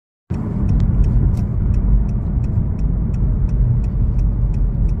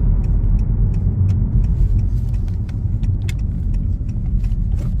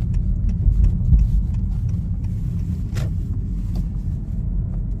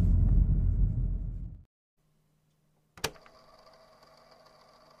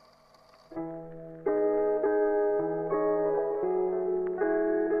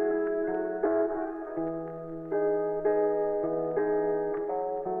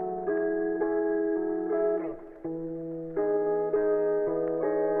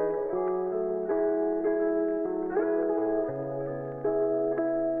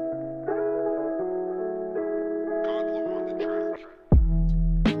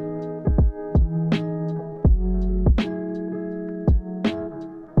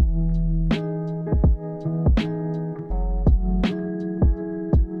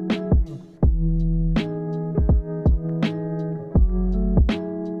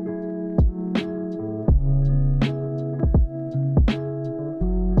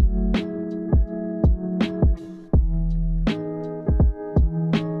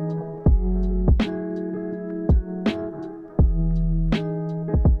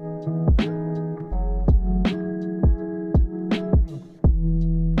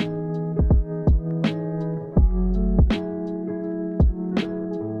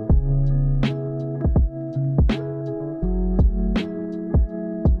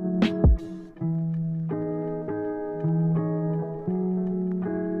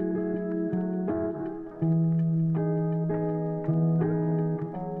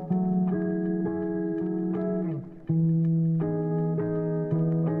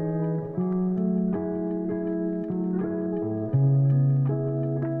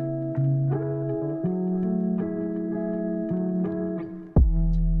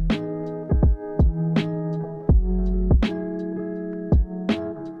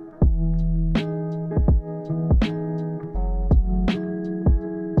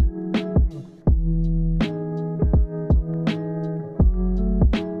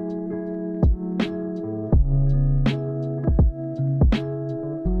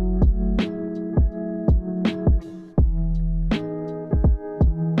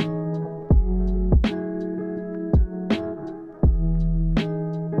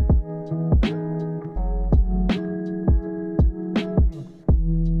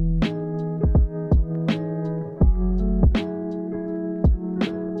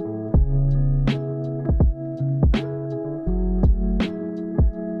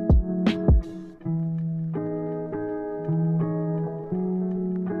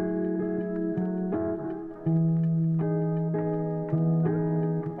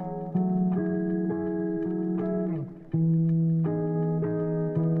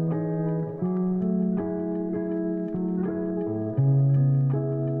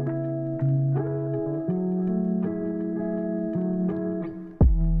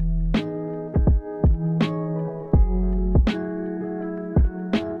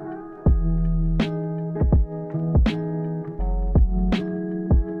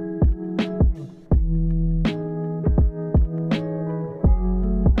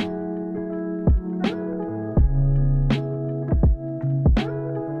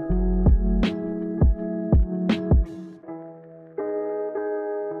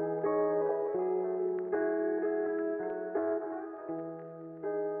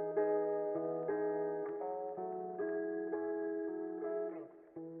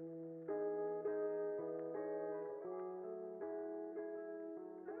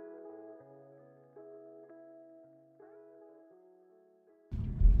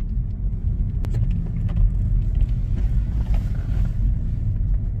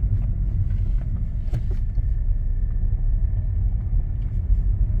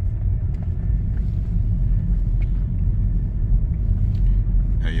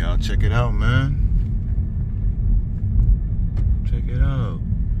check it out, man. Check it out.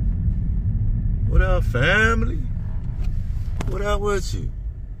 What up, family? What up with you?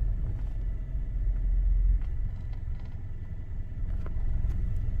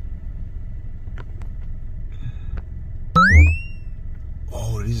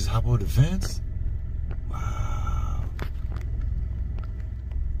 Oh, did he just hop over the fence? Wow.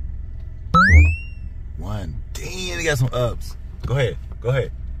 One. Damn, he got some ups. Go ahead. Go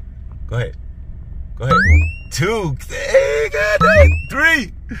ahead. Go ahead. Go ahead. Two. Hey, goddamn.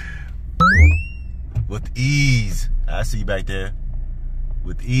 Three. With ease. I see you back there.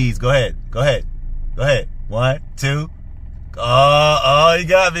 With ease. Go ahead. Go ahead. Go ahead. One, two. Oh, you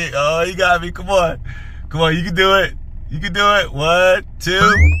got me. Oh, you got me. Come on. Come on, you can do it. You can do it. One,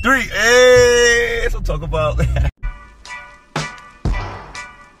 two, three. Hey, that's what I'm talking about.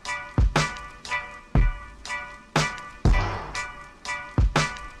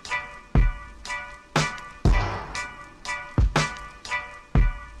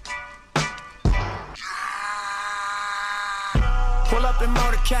 Pull up in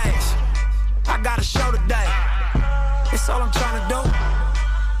motorcades. I got a show today. It's all I'm trying to do.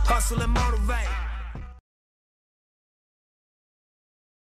 Hustle and motivate.